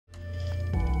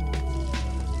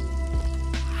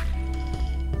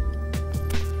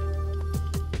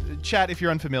chat, if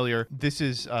you're unfamiliar, this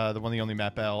is the one, the only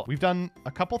Matt Bell. We've done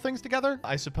a couple things together,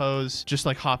 I suppose, just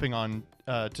like hopping on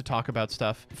to talk about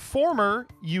stuff. Former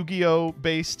Yu-Gi-Oh!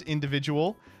 Based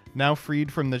individual, now freed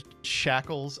from the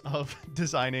shackles of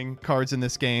designing cards in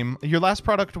this game. Your last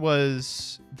product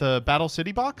was the Battle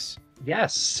City box?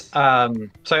 Yes.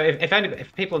 So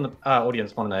if people in the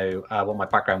audience want to know what my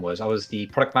background was, I was the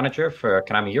product manager for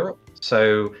Konami Europe.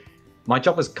 So my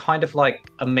job was kind of like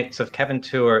a mix of Kevin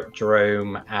Tour,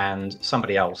 Jerome, and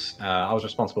somebody else. I was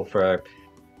responsible for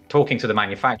talking to the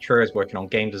manufacturers, working on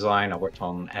game design. I worked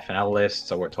on FNL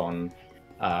lists. I worked on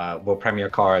World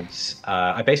Premiere cards.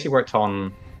 I basically worked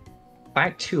on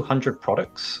about 200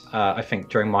 products, I think,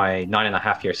 during my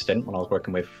 9.5-year stint when I was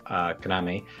working with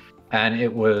Konami. And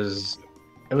it was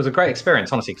a great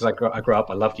experience, honestly, because I grew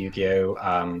up, I loved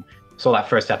Yu-Gi-Oh! Saw that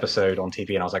first episode on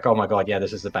TV, and I was like, oh my god, yeah,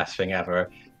 this is the best thing ever.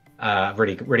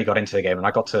 Really got into the game, and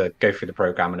I got to go through the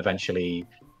program and eventually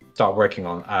start working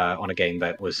on a game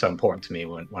that was so important to me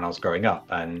when I was growing up.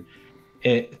 And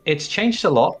it's changed a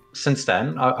lot since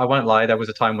then. I won't lie, there was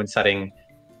a time when setting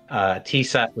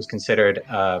T-set was considered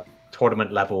a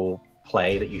tournament level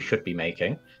play that you should be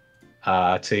making,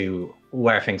 to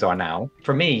where things are now.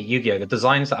 For me, Yu-Gi-Oh! The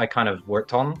designs that I kind of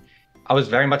worked on, I was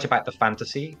very much about the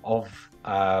fantasy of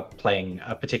playing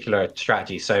a particular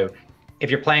strategy. So if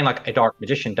you're playing like a Dark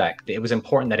Magician deck, it was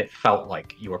important that it felt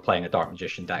like you were playing a Dark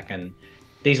Magician deck. And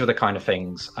these were the kind of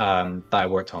things that I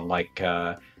worked on, like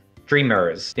Dream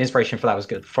Mirrors. The inspiration for that was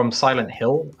good. From Silent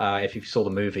Hill, if you saw the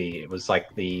movie, it was like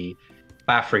the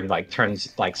bathroom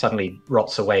suddenly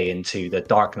rots away into the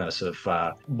darkness of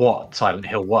what Silent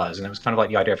Hill was, and it was kind of like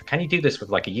the idea of, can you do this with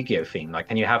like a Yu-Gi-Oh theme? Like,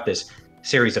 can you have this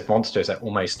series of monsters that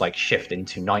almost like shift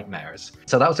into nightmares?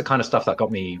 So that was the kind of stuff that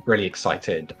got me really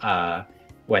excited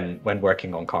when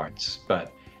working on cards.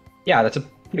 But yeah, that's a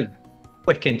pretty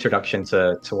quick introduction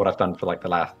to what I've done for like the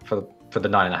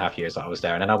 9.5 years that I was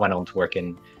there, and then I went on to work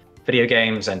in video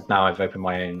games, and now I've opened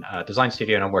my own design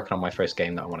studio, and I'm working on my first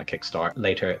game that I want to kickstart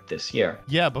later this year.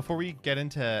 Yeah, before we get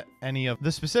into any of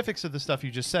the specifics of the stuff you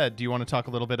just said, do you want to talk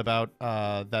a little bit about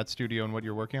that studio and what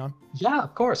you're working on? Yeah,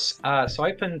 of course. So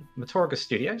I opened Matorga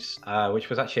Studios, which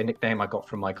was actually a nickname I got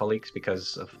from my colleagues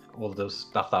because of all of the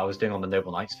stuff that I was doing on the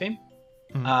Noble Knights theme.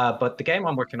 But the game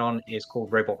I'm working on is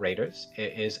called Robot Raiders.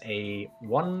 It is a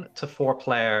 1 to 4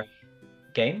 player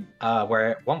game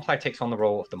where one player takes on the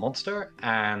role of the monster,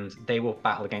 and they will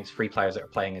battle against 3 players that are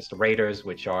playing as the raiders,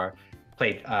 which are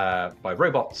played by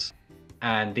robots.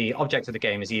 And the object of the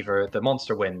game is either the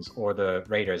monster wins or the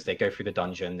raiders, they go through the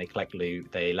dungeon, they collect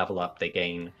loot, they level up, they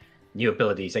gain new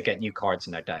abilities, they get new cards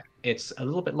in their deck. It's a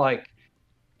little bit like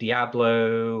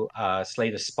Diablo, Slay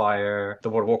the Spire,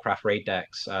 the World of Warcraft raid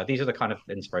decks. These are the kind of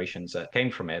inspirations that came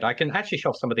from it. I can actually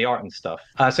show off some of the art and stuff.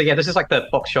 So yeah, this is like the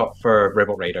box shot for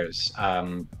Robot Raiders.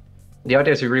 The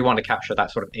idea is we really want to capture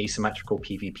that sort of asymmetrical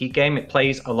PvP game. It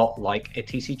plays a lot like a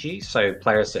TCG, so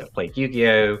players that have played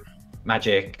Yu-Gi-Oh!,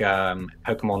 Magic,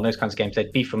 Pokemon, those kinds of games,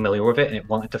 they'd be familiar with it, and it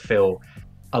wanted to feel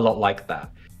a lot like that.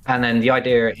 And then the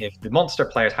idea, if the monster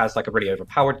player has like a really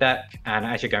overpowered deck, and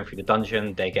as you're going through the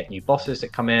dungeon, they get new bosses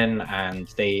that come in and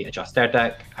they adjust their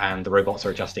deck, and the robots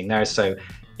are adjusting theirs. So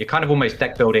you're kind of almost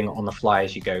deck building on the fly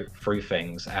as you go through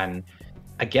things. And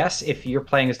I guess if you're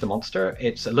playing as the monster,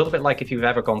 it's a little bit like if you've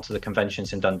ever gone to the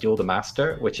conventions and done Duel the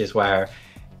Master, which is where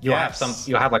you'll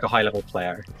have like a high level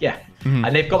player. Yeah.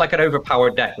 And they've got like an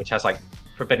overpowered deck, which has like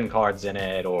forbidden cards in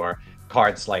it, or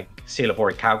cards like Seal of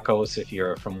Orichalcos if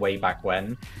you're from way back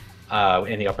when,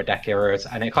 in the upper deck eras.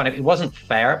 And it wasn't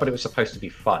fair, but it was supposed to be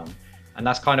fun. And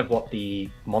that's kind of what the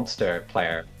monster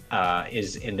player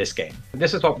is in this game.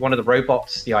 This is what one of the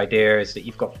robots, the idea is that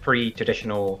you've got 3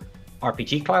 traditional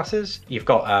RPG classes. You've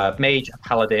got a mage, a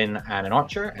paladin, and an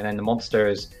archer, and then the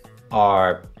monsters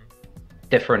are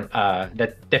different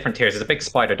tiers. There's a big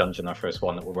spider dungeon, our first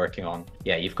one that we're working on.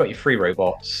 Yeah, you've got your 3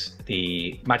 robots,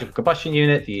 the magical combustion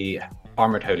unit, the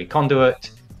armored holy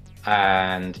conduit,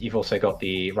 and you've also got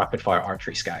the rapid fire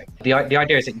archery scout. The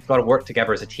idea is that you've got to work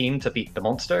together as a team to beat the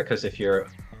monster, because if you're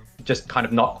just kind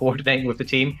of not coordinating with the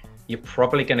team, you're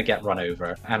probably going to get run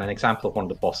over. And an example of one of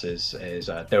the bosses is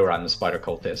Doran, the spider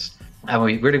cultist. And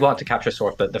we really want to capture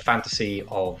sort of the fantasy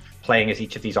of playing as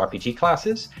each of these RPG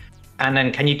classes. And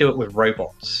then can you do it with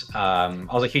robots? I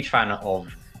was a huge fan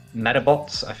of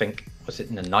Metabots, I think, was it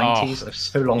in the 90s? Oh,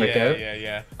 so long ago.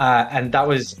 Yeah. And that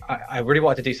was, I really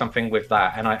wanted to do something with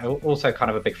that. And I also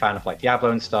kind of a big fan of like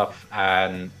Diablo and stuff,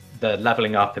 and the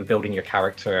leveling up and building your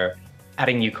character,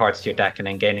 adding new cards to your deck, and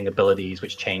then gaining abilities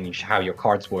which change how your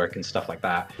cards work and stuff like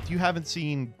that. You haven't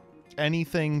seen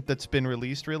anything that's been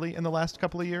released really in the last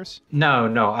couple of years? No,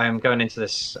 I am going into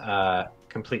this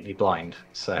completely blind.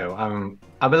 So I'm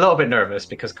a little bit nervous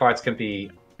because cards can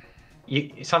be.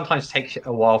 It sometimes takes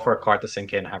a while for a card to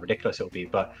sink in how ridiculous it'll be,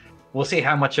 but we'll see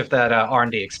how much of that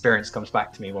R&D experience comes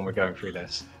back to me when we're going through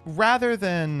this. Rather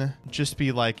than just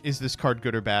be like, is this card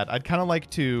good or bad? I'd kind of like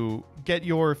to get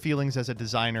your feelings as a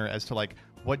designer as to like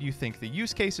what you think the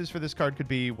use cases for this card could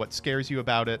be, what scares you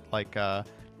about it, like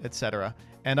etc.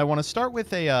 And I want to start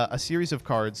with a series of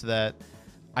cards that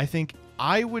I think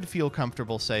I would feel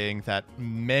comfortable saying that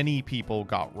many people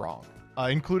got wrong,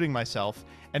 including myself,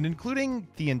 and including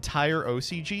the entire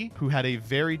OCG, who had a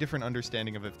very different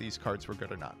understanding of if these cards were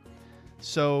good or not.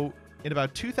 So in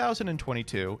about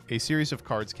 2022, a series of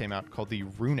cards came out called the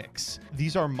Runics.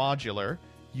 These are modular.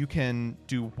 You can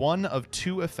do one of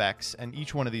 2 effects, and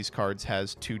each one of these cards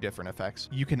has 2 different effects.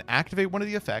 You can activate one of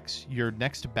the effects, your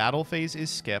next battle phase is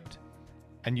skipped,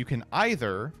 and you can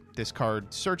either, this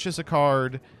card searches a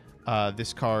card,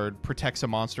 this card protects a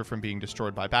monster from being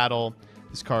destroyed by battle,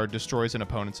 this card destroys an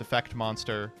opponent's effect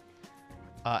monster,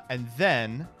 and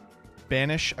then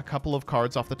banish a couple of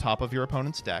cards off the top of your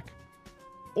opponent's deck,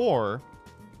 or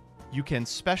you can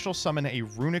special summon a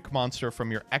runic monster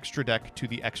from your extra deck to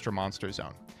the extra monster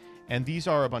zone. And these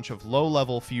are a bunch of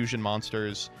low-level fusion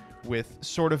monsters with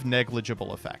sort of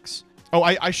negligible effects. Oh,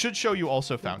 I should show you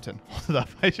also Fountain. Hold it up.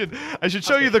 I should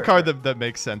show you the card that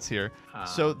makes sense here.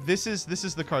 So this is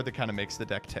the card that kind of makes the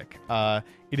deck tick.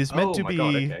 It is meant to be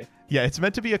okay. Yeah, it's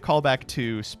meant to be a callback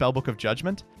to Spellbook of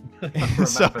Judgment.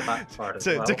 So, that part as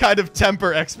well. to kind of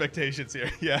temper expectations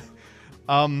here. Yeah.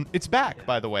 It's back,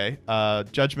 by the way.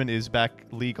 Judgment is back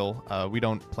legal. We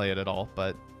don't play it at all,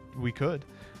 but we could.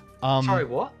 Sorry,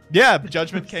 what? Yeah,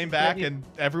 Judgment came back and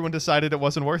everyone decided it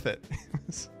wasn't worth it.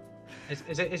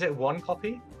 Is it 1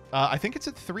 copy? I think it's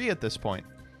at 3 at this point.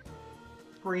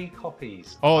 3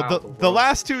 copies. Oh, Wow, the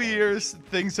last 2 years,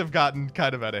 things have gotten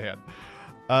kind of out of hand.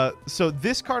 So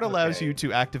this card allows you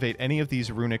to activate any of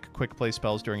these runic quick play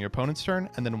spells during your opponent's turn,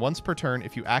 and then once per turn,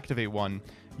 if you activate one,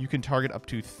 you can target up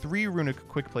to 3 runic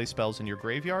quick play spells in your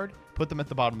graveyard, put them at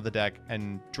the bottom of the deck,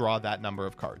 and draw that number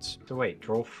of cards. So wait,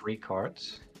 draw 3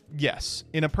 cards? Yes.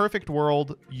 In a perfect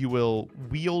world, you will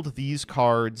wield these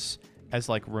cards as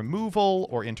like removal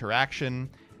or interaction,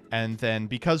 and then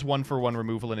because 1-for-1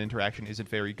 removal and interaction isn't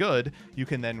very good, you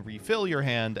can then refill your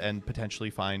hand and potentially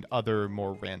find other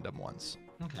more random ones.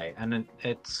 Okay, and then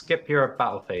skip your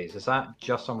battle phase. Is that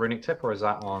just on Runic Tip, or is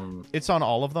that on... It's on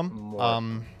all of them.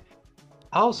 More...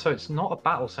 Oh, so it's not a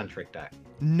battle-centric deck?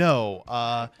 No,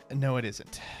 no it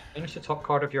isn't. Finish the top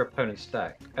card of your opponent's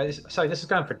deck. Sorry, this is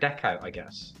going for deck out, I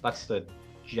guess. That's the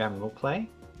general play?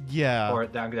 Yeah. Or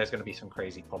there's going to be some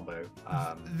crazy combo.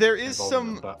 There is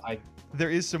some... But There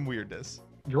is some weirdness.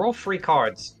 Your all 3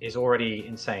 cards is already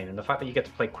insane, and the fact that you get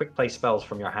to play quick play spells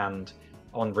from your hand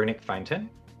on Runic Fountain,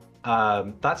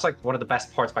 that's like one of the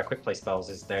best parts about quick play spells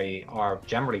is they are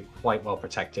generally quite well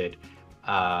protected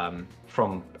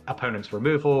from opponent's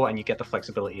removal, and you get the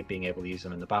flexibility of being able to use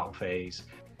them in the battle phase.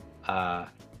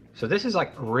 So this is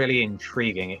like really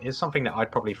intriguing. It is something that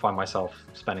I'd probably find myself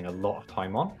spending a lot of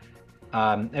time on.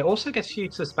 It also gets you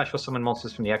to special summon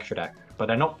monsters from the extra deck, but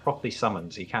they're not properly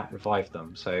summoned, so you can't revive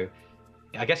them. So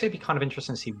I guess it'd be kind of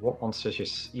interesting to see what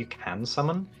monsters you can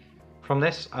summon from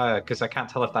this, because I can't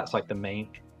tell if that's like the main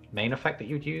effect that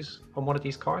you'd use on one of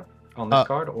these card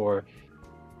or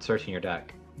searching your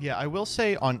deck. Yeah, I will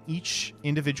say on each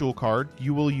individual card,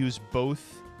 you will use both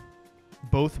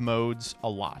modes a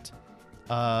lot.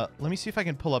 Let me see if I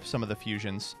can pull up some of the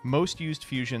fusions. Most used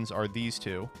fusions are these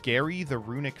 2. Gary the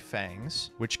Runic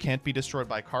Fangs, which can't be destroyed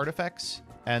by card effects,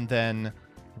 and then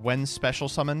when special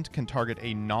summoned, can target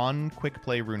a non-quick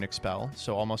play runic spell,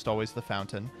 so almost always the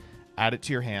Fountain. Add it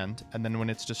to your hand, and then when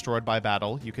it's destroyed by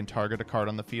battle, you can target a card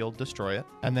on the field, destroy it.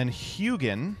 And then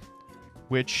Hugin,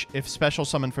 which, if special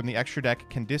summoned from the extra deck,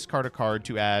 can discard a card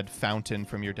to add Fountain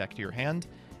from your deck to your hand,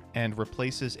 and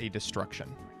replaces a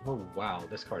destruction. Oh, wow,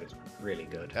 this card is really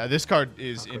good. This card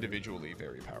is individually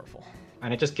very powerful.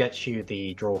 And it just gets you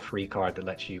the draw 3 card that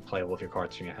lets you play all of your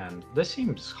cards from your hand. This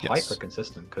seems hyper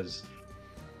consistent, because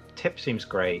Tip seems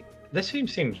great. This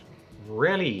seems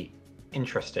really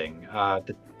interesting.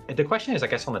 The question is, I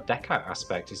guess, on the deck out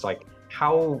aspect, is like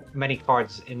how many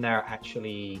cards in there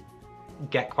actually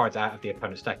get cards out of the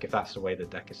opponent's deck if that's the way the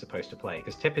deck is supposed to play.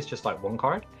 Because Tip is just like 1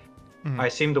 card. Mm-hmm. I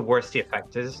assume the worse the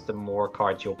effect is, the more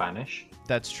cards you'll banish.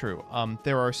 That's true.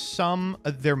 There are some,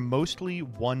 they're mostly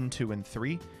 1, 2, and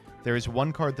 3. There is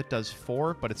 1 card that does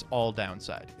 4, but it's all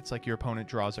downside. It's like your opponent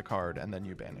draws a card and then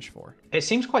you banish 4. It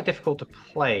seems quite difficult to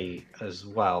play as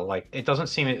well. Like, it doesn't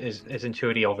seem as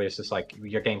intuitively obvious as like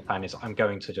your game plan is I'm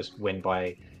going to just win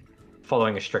by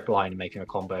following a strict line and making a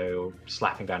combo,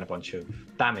 slapping down a bunch of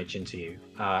damage into you.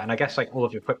 And I guess like all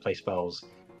of your quick play spells,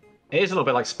 it is a little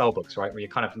bit like spell books, right? Where you're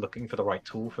kind of looking for the right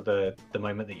tool for the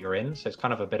moment that you're in. So it's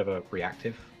kind of a bit of a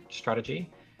reactive strategy.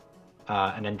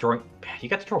 And then you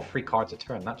get to draw 3 cards a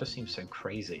turn. That just seems so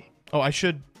crazy. Oh, I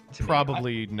should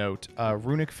probably note,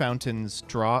 Runic Fountain's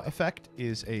draw effect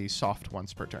is a soft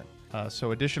once per turn.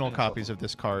 So additional copies of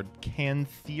this card can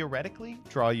theoretically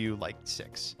draw you like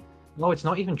 6. No, it's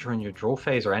not even during your draw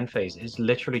phase or end phase. It's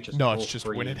literally just no, it's just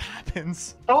when it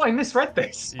happens. Oh, I misread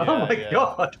this. Yeah, oh my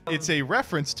god. It's a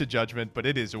reference to Judgment, but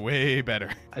it is way better.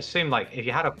 I assume like if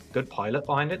you had a good pilot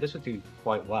behind it, this would do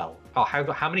quite well. Oh,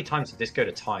 how many times did this go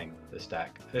to time? This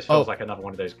deck. This feels like another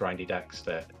one of those grindy decks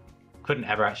that couldn't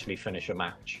ever actually finish a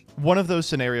match. One of those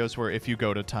scenarios where if you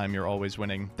go to time, you're always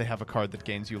winning. They have a card that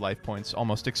gains you life points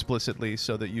almost explicitly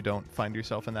so that you don't find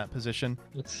yourself in that position.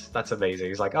 That's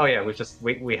amazing. It's like, oh yeah,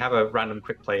 we have a random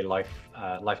quick play life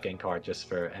gain card just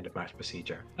for end of match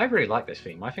procedure. I really like this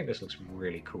theme. I think this looks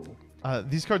really cool.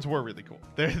 These cards were really cool.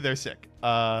 They're sick.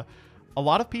 A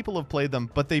lot of people have played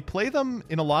them, but they play them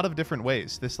in a lot of different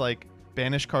ways. This like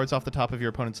banish cards off the top of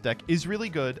your opponent's deck is really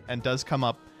good and does come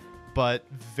up, but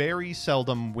very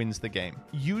seldom wins the game.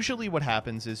 Usually what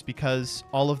happens is because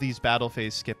all of these battle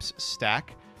phase skips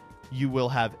stack, you will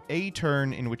have a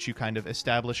turn in which you kind of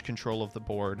establish control of the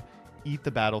board, eat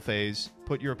the battle phase,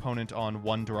 put your opponent on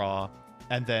 1 draw,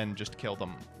 and then just kill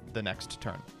them the next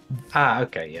turn.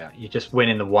 Okay, yeah. You just win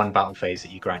in the 1 battle phase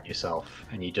that you grant yourself,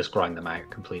 and you just grind them out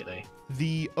completely.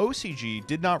 The OCG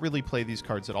did not really play these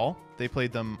cards at all. They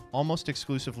played them almost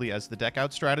exclusively as the deck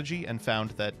out strategy and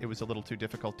found that it was a little too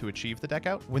difficult to achieve the deck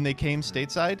out. When they came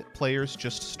stateside, players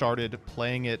just started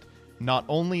playing it not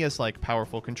only as like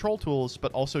powerful control tools,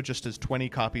 but also just as 20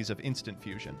 copies of instant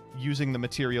fusion, using the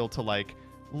material to like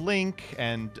Link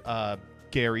and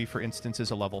Gary, for instance,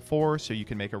 is a level 4, so you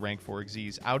can make a rank 4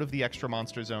 Xyz out of the extra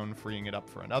monster zone, freeing it up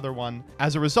for another one.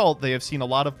 As a result, they have seen a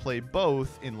lot of play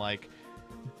both in like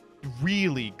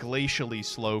really glacially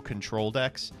slow control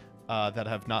decks that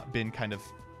have not been kind of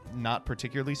not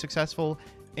particularly successful,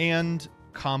 and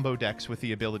combo decks with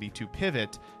the ability to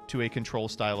pivot to a control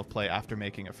style of play after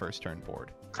making a first turn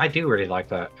board. I do really like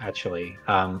that, actually.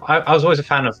 I was always a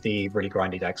fan of the really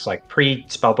grindy decks, like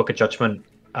pre-Spellbook of Judgment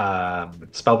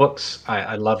spellbooks.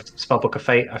 I loved Spellbook of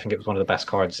Fate. I think it was one of the best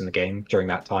cards in the game during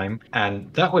that time,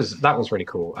 and that was really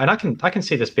cool. And I can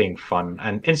see this being fun.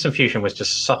 And Instant Fusion was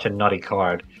just such a nutty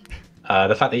card.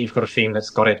 The fact that you've got a theme that's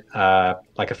got it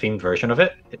like a themed version of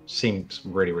it, it seems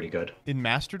really, really good. In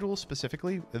Master Duel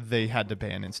specifically, they had to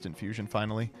ban Instant Fusion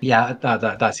finally. Yeah,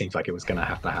 that seems like it was going to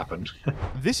have to happen.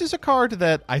 This is a card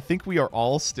that I think we are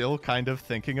all still kind of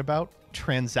thinking about.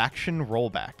 Transaction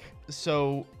Rollback.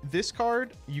 So this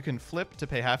card, you can flip to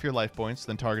pay half your life points,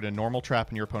 then target a normal trap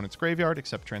in your opponent's graveyard,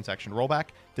 except Transaction Rollback.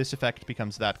 This effect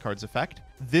becomes that card's effect.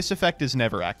 This effect is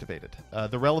never activated.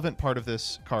 The relevant part of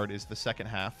this card is the second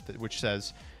half, which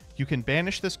says you can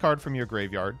banish this card from your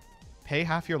graveyard, pay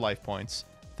half your life points,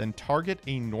 then target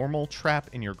a normal trap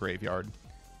in your graveyard.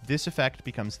 This effect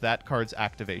becomes that card's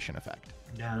activation effect.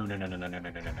 No.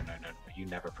 You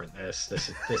never print this.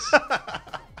 This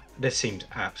this seems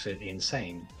absolutely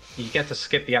insane. You get to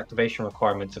skip the activation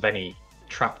requirements of any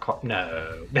trap card.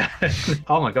 No.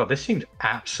 Oh my god, this seems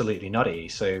absolutely nutty.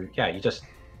 So yeah, you just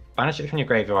banish it from your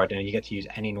graveyard and you get to use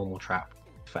any normal trap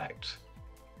effect.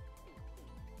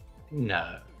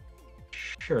 No.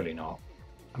 Surely not.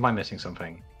 Am I missing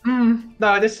something?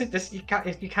 No, this you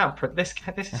can't print this.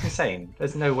 This is insane.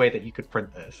 There's no way that you could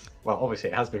print this. Well, obviously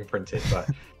it has been printed, but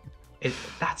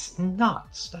that's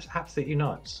nuts. That's absolutely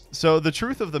nuts. So the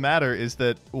truth of the matter is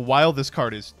that while this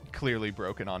card is clearly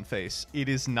broken on face, it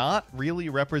is not really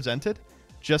represented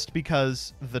just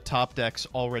because the top decks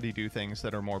already do things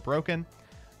that are more broken.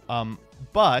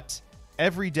 But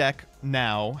every deck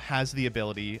now has the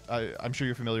ability. I'm sure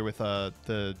you're familiar with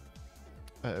the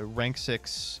rank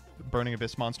 6 Burning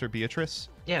Abyss monster Beatrice.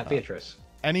 Yeah, Beatrice.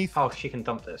 Oh, she can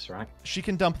dump this, right? She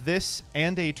can dump this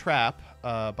and a trap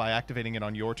by activating it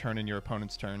on your turn and your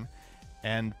opponent's turn.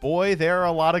 And boy, there are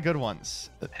a lot of good ones.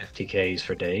 FTKs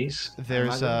for days.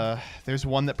 There's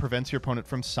one that prevents your opponent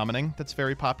from summoning that's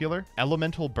very popular.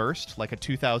 Elemental Burst, like a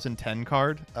 2010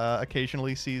 card,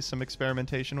 occasionally sees some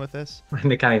experimentation with this.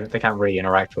 They can't really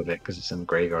interact with it because it's in the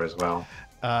graveyard as well.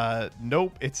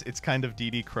 Nope, it's kind of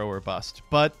DD Crow or bust.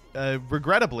 But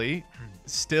regrettably,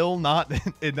 still not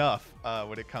enough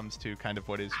when it comes to kind of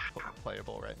what is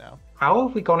playable right now. How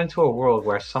have we gone into a world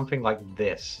where something like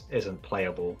this isn't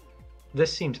playable?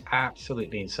 This seems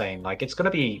absolutely insane. Like, it's going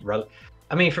to be...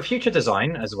 I mean, for future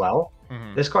design as well,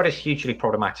 this card is hugely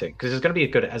problematic because it's going to be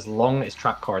good as long as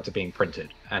trap cards are being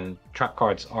printed. And trap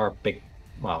cards are big,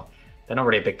 well, they're not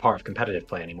really a big part of competitive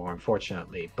play anymore,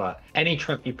 unfortunately. But any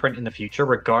trap you print in the future,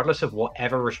 regardless of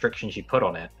whatever restrictions you put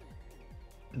on it,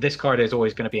 this card is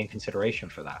always going to be in consideration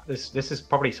for that. This is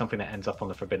probably something that ends up on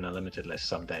the Forbidden Unlimited list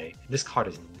someday. This card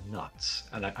is nuts,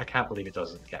 and I can't believe it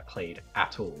doesn't get played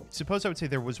at all. Suppose I would say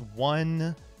there was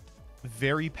one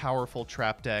very powerful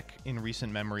trap deck in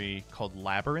recent memory called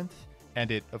Labyrinth,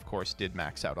 and it, of course, did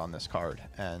max out on this card,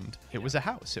 and it was a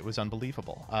house. It was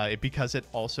unbelievable. Because it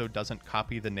also doesn't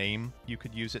copy the name, you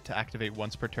could use it to activate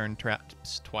once per turn,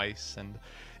 traps twice, and,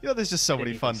 you know, there's just so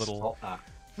many fun little...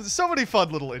 So many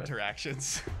fun little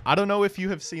interactions. I don't know if you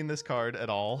have seen this card at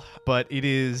all, but it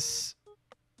is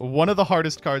one of the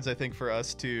hardest cards, I think, for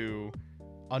us to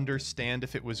understand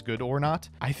if it was good or not.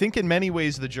 I think in many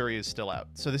ways the jury is still out.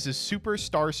 So this is Super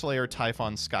Star Slayer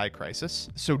ty-phon Sky Crisis.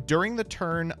 So during the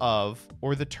turn of,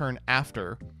 or the turn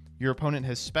after, your opponent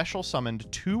has special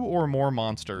summoned 2 or more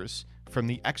monsters from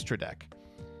the extra deck.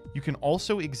 You can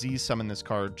also Xyz summon this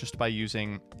card just by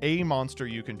using a monster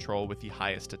you control with the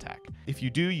highest attack. If you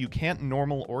do, you can't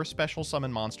normal or special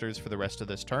summon monsters for the rest of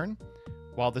this turn.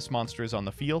 While this monster is on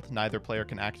the field, neither player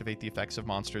can activate the effects of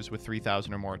monsters with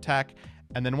 3,000 or more attack,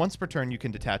 and then once per turn you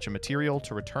can detach a material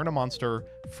to return a monster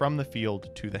from the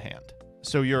field to the hand.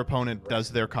 So your opponent does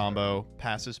their combo,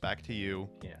 passes back to you,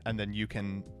 and then you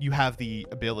have the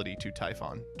ability to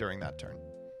ty-phon during that turn.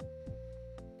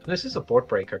 This is a board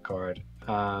breaker card.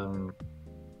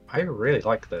 I really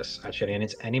like this, actually, and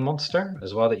it's any monster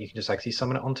as well that you can just actually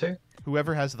summon it onto.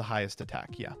 Whoever has the highest attack,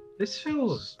 yeah. This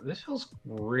feels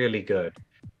really good.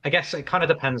 I guess it kind of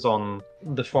depends on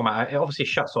the format. It obviously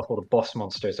shuts off all the boss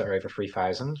monsters that are over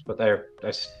 3,000, but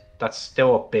that's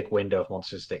still a big window of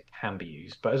monsters that can be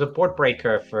used. But as a board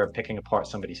breaker for picking apart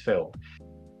somebody's field,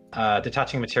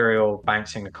 detaching material,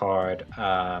 bouncing a card,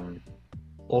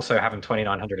 also having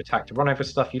 2,900 attack to run over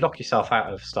stuff, you lock yourself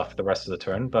out of stuff for the rest of the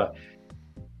turn. But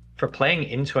for playing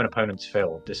into an opponent's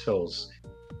field, this feels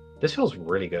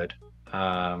really good.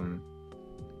 I'd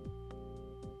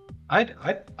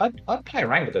play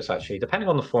around with this, actually, depending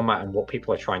on the format and what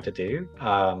people are trying to do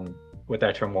with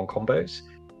their turn 1 combos.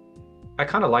 I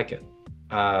kind of like it.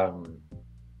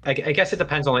 I guess it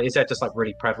depends on, is there just like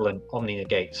really prevalent Omni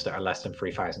negates that are less than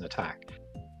 3,000 attack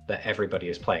that everybody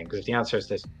is playing? Because if the answer is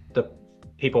this, the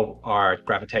people are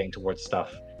gravitating towards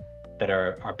stuff that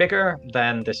are bigger,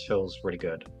 then this feels really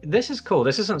good. This is cool.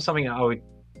 This isn't something that I would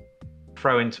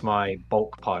throw into my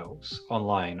bulk piles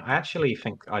online. I actually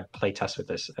think I'd play test with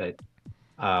this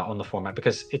on the format,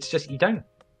 because it's just, you don't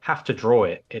have to draw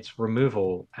it. It's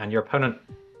removal, and your opponent,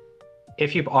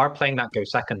 if you are playing that go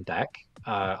second deck,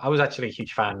 I was actually a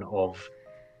huge fan of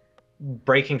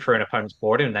breaking through an opponent's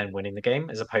board and then winning the game,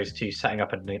 as opposed to setting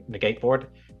up a negate board.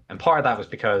 And part of that was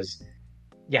because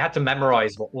you had to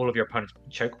memorize what all of your opponent's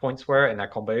choke points were in their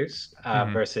combos,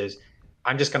 versus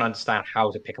I'm just going to understand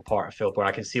how to pick apart a field where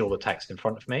I can see all the text in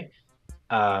front of me.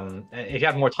 If you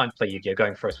have more time to play Yu-Gi-Oh,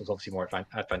 going first was obviously more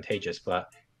advantageous.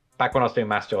 But back when I was doing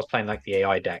Master, I was playing like the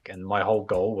AI deck, and my whole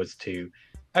goal was to,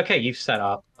 okay, you've set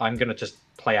up, I'm going to just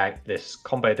play out this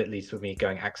combo that leads with me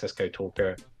going Access Go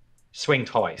Talker, swing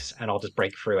twice, and I'll just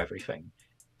break through everything.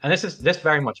 And this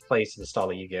very much plays to the style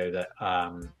of Yu-Gi-Oh that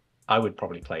I would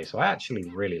probably play. So I actually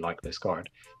really like this card.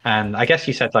 And I guess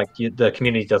you said like the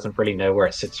community doesn't really know where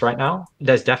it sits right now.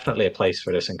 There's definitely a place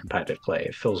for this in competitive play.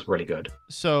 It feels really good.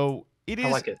 So I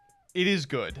like it. It is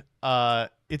good.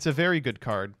 It's a very good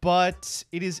card, but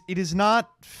it is not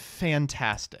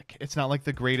fantastic. It's not like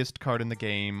the greatest card in the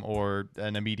game or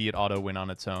an immediate auto win on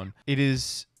its own. It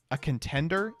is a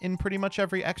contender in pretty much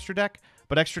every extra deck,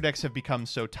 but extra decks have become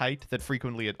so tight that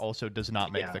frequently it also does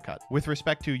not make the cut. With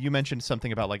respect to, you mentioned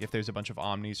something about like if there's a bunch of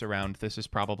Omnis around, this is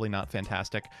probably not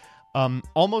fantastic.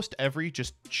 Almost every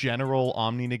just general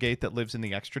Omni negate that lives in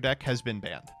the extra deck has been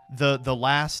banned. The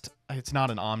last, it's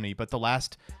not an Omni, but the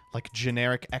last like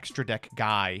generic extra deck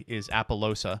guy is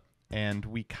Apollosa, and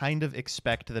we kind of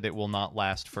expect that it will not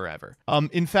last forever.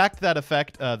 In fact, that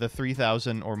effect, the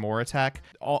 3,000 or more attack,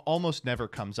 almost never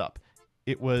comes up.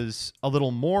 It was a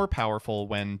little more powerful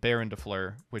when Baron de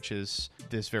Fleur, which is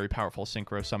this very powerful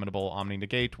synchro summonable Omni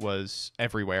negate, was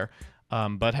everywhere,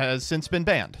 but has since been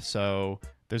banned, so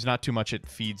there's not too much it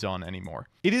feeds on anymore.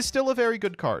 It is still a very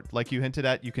good card. Like you hinted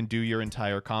at, you can do your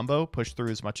entire combo, push through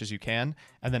as much as you can,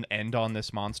 and then end on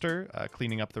this monster,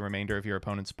 cleaning up the remainder of your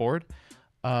opponent's board.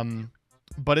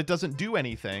 but it doesn't do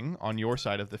anything on your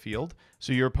side of the field,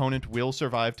 so your opponent will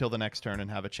survive till the next turn and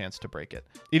have a chance to break it.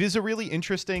 It is a really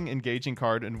interesting, engaging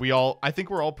card, and I think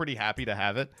we're all pretty happy to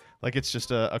have it. Like, it's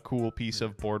just a cool piece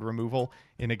of board removal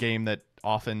in a game that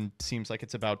often seems like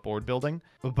it's about board building.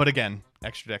 But again,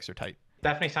 extra decks are tight.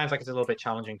 Definitely sounds like it's a little bit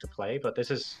challenging to play, but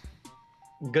this is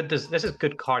good. This is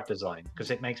good card design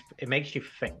because it makes you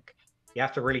think. You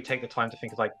have to really take the time to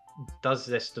think of, like, does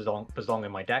this belong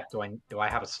in my deck? Do I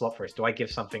have a slot for this? Do I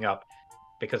give something up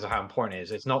because of how important it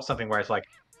is? It's not something where it's like,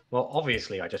 well,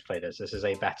 obviously I just play this. This is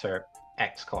a better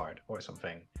X card or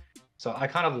something. So I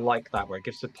kind of like that, where it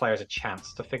gives the players a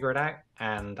chance to figure it out.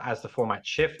 And as the format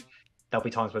shifts, there'll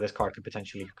be times where this card could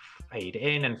potentially fade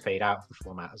in and fade out of the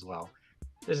format as well.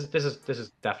 This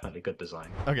is definitely good design.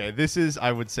 Okay, this is,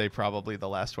 I would say, probably the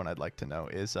last one I'd like to know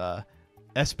is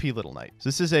SP Little Knight. So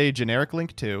this is a generic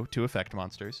Link 2 effect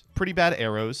monsters. Pretty bad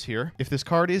arrows here. If this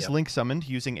card is Link summoned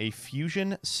using a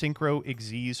Fusion, Synchro,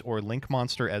 Xyz, or Link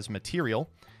monster as material,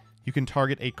 you can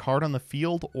target a card on the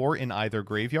field or in either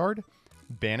graveyard,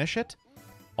 banish it.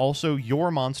 Also,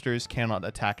 your monsters cannot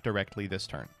attack directly this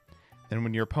turn. Then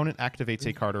when your opponent activates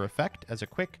a card or effect, as a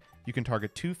quick, you can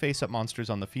target 2 face-up monsters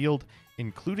on the field,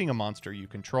 including a monster you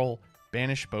control,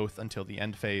 banish both until the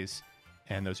end phase,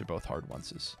 and those are both hard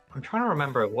onces. I'm trying to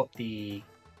remember what the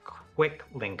quick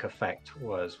link effect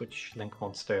was. Which link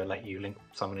monster let you link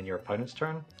summon in your opponent's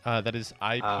turn? That is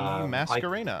IP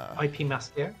Masquerena. IP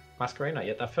Masquerena.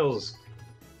 Yeah, that feels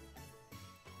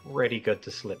pretty good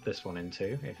to slip this one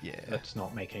into. If that's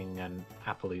not making an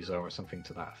Appaloosa or something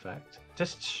to that effect.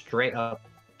 Just straight up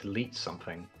delete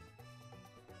something.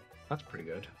 That's pretty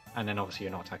good. And then obviously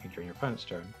you're not attacking during your opponent's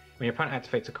turn. When your opponent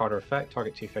activates a card or effect,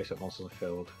 target 2 face-up monsters on the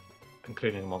field,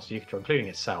 including a monster you control, including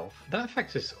itself. That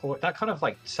effect is, that kind of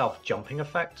like self-jumping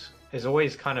effect is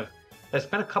always kind of, there's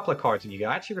been a couple of cards in Yu-Gi-Oh!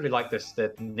 I actually really like this. The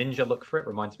ninja look for it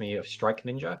reminds me of Strike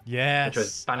Ninja. Yes. Which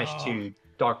was banished to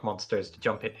dark monsters to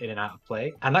jump it in and out of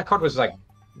play. And that card was like,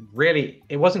 really,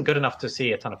 it wasn't good enough to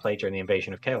see a ton of play during the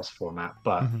Invasion of Chaos format,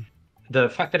 but the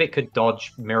fact that it could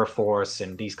dodge Mirror Force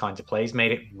and these kinds of plays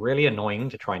made it really annoying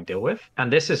to try and deal with.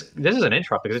 And this is an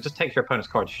interrupt because it just takes your opponent's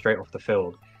card straight off the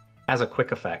field as a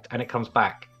quick effect, and it comes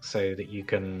back so that you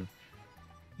can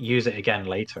use it again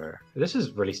later. This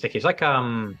is really sticky. It's like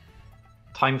Time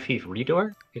Thief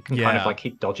Redoer. It can kind of like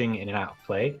keep dodging in and out of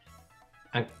play.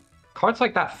 And cards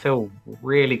like that feel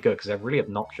really good because they're really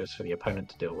obnoxious for the opponent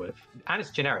to deal with. And it's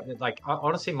generic. Like,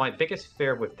 honestly, my biggest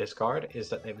fear with this card is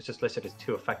that it was just listed as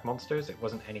 2 effect monsters. It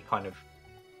wasn't any kind of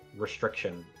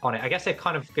restriction on it. I guess they've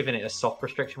kind of given it a soft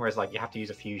restriction, whereas like you have to use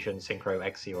a Fusion, Synchro,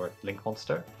 Xe, or Link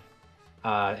monster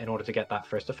in order to get that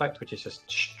first effect, which is just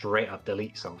straight up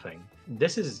delete something.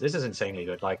 This is insanely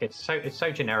good. Like, it's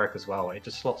so generic as well. It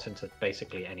just slots into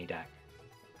basically any deck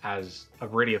as a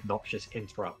really obnoxious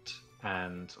interrupt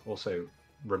and also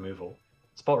removal,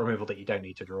 spot removal that you don't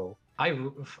need to draw. I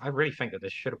really think that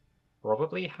this should have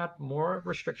probably had more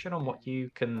restriction on what you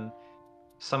can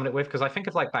summon it with, because I think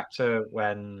of like back to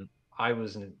when I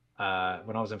was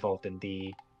involved in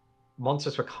the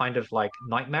monsters were kind of like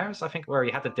nightmares, I think, where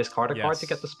you had to discard a card to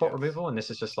get the spot removal, and this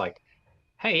is just like,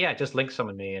 hey, yeah, just link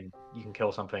summon me and you can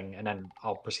kill something, and then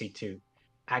I'll proceed to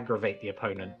aggravate the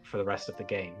opponent for the rest of the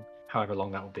game, however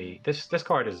long that will be. This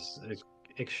card is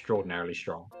extraordinarily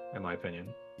strong, in my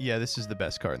opinion. Yeah, this is the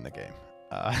best card in the game.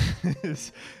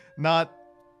 It's not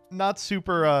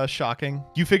super shocking.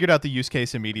 You figured out the use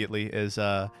case immediately. Is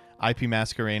IP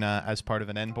Masquerena as part of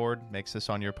an end board, makes this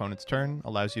on your opponent's turn,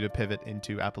 allows you to pivot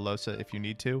into Appaloosa if you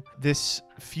need to. This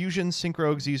Fusion,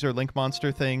 Synchro, Xyz, or Link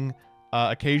monster thing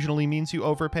occasionally means you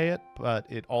overpay it, but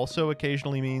it also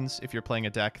occasionally means if you're playing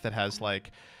a deck that has like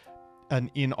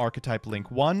an in-archetype Link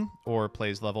 1 or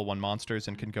plays level 1 monsters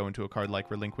and can go into a card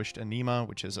like Relinquished Anima,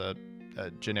 which is a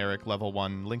generic level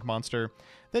 1 Link monster,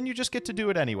 then you just get to do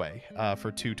it anyway for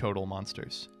 2 total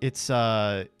monsters. It's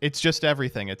just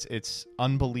everything. It's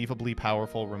unbelievably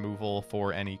powerful removal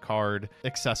for any card,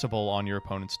 accessible on your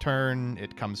opponent's turn.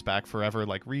 It comes back forever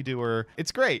like Redoer.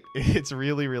 It's great. It's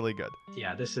really, really good.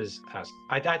 Yeah, this is...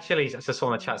 I actually just saw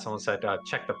in the chat someone said,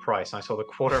 check the price, and I saw the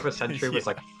quarter of a century was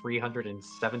like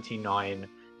 379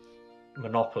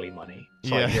 Monopoly money.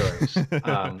 Sorry,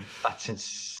 euros. That's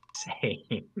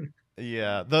insane.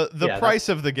 Yeah, the price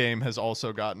of the game has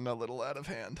also gotten a little out of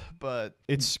hand, but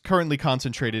it's currently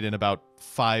concentrated in about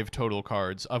 5 total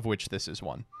cards, of which this is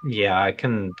one. Yeah, I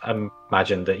can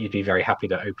imagine that you'd be very happy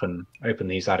to open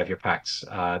these out of your packs.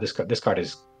 This card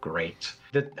is great.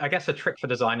 I guess the trick for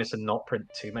design is to not print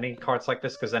too many cards like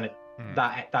this, because then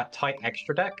that tight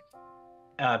extra deck,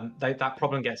 that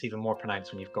problem gets even more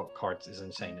pronounced when you've got cards as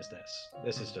insane as this.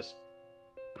 This is just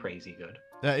crazy good.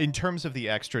 In terms of the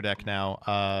extra deck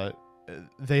now,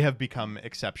 they have become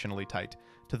exceptionally tight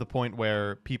to the point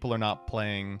where people are not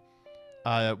playing.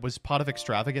 Was Pot of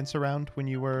Extravagance around when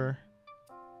you were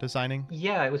designing?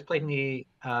 Yeah, it was played in the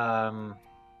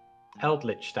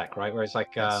Eldritch deck, right? Where it's like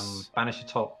Yes. banish the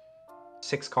top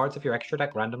 6 cards of your extra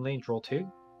deck randomly and draw 2.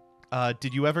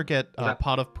 Did you ever get Was that?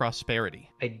 Pot of Prosperity?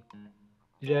 I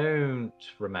don't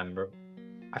remember.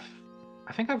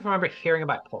 I think I remember hearing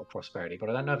about Pot of Prosperity, but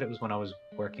I don't know if it was when I was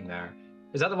working there.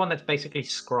 Is that the one that's basically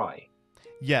scry?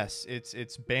 Yes,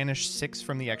 it's banish 6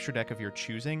 from the extra deck of your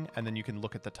choosing, and then you can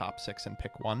look at the top 6 and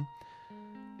pick one.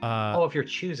 Oh, if you're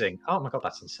choosing. Oh my god,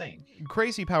 that's insane.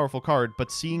 Crazy powerful card,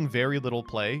 but seeing very little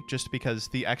play just because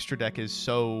the extra deck is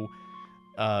so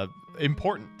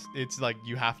important. It's like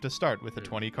you have to start with a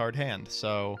 20-card hand.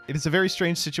 So it is a very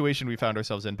strange situation we found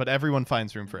ourselves in, but everyone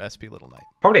finds room for SP Little Knight.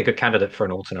 Probably a good candidate for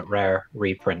an alternate rare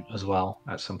reprint as well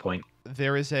at some point.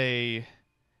 There is a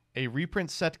reprint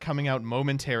set coming out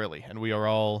momentarily, and we are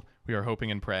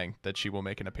hoping and praying that she will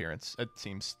make an appearance. It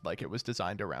seems like it was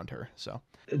designed around her. So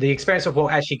the experience of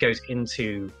what actually goes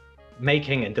into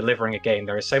making and delivering a game,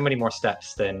 there are so many more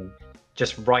steps than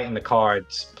just writing the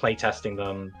cards, playtesting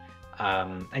them.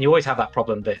 And you always have that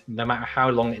problem that no matter how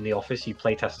long in the office you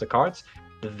playtest the cards,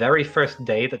 the very first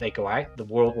day that they go out, the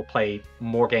world will play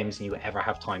more games than you ever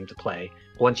have time to play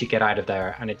once you get out of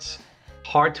there. And it's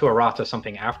hard to errata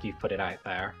something after you've put it out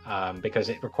there because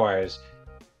it requires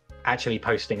actually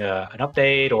posting an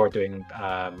update or doing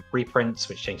reprints,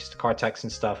 which changes the card text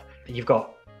and stuff. You've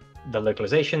got the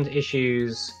localization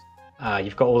issues.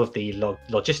 You've got all of the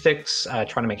logistics,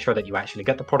 trying to make sure that you actually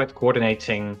get the product,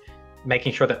 coordinating,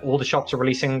 making sure that all the shops are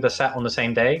releasing the set on the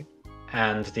same day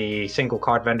and the single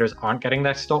card vendors aren't getting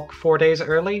their stock 4 days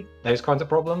early. Those kinds of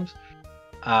problems.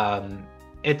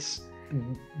 It's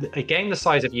a game the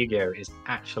size of Yu-Gi-Oh! Is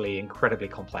actually incredibly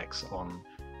complex on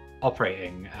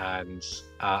operating, and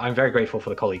I'm very grateful for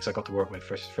the colleagues I got to work with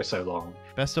for so long.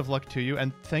 Best of luck to you,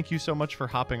 and thank you so much for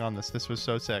hopping on this. This was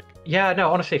so sick. Yeah,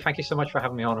 no, honestly, thank you so much for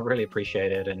having me on. I really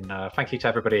appreciate it, and thank you to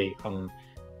everybody on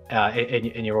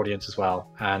in your audience as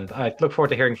well. And I look forward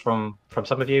to hearing from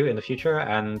some of you in the future.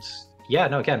 And yeah,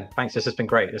 no, again, thanks. This has been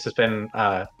great. This has been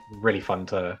really fun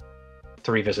to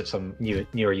revisit some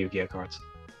newer Yu-Gi-Oh cards.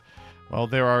 Well,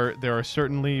 there are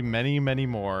certainly many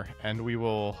more, and we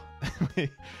will.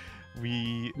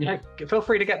 Yeah, feel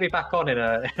free to get me back on in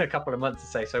a couple of months to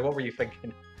say, so what were you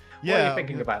thinking? Yeah, what are you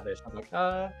thinking about this? I'm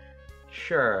like,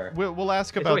 sure. We'll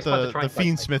ask about the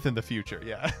Fiendsmith in the future.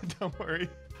 Yeah, don't worry.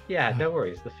 Yeah, no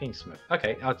worries. The Fiendsmith.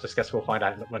 Okay, I just guess we'll find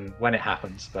out when it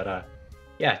happens. But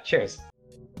yeah, cheers.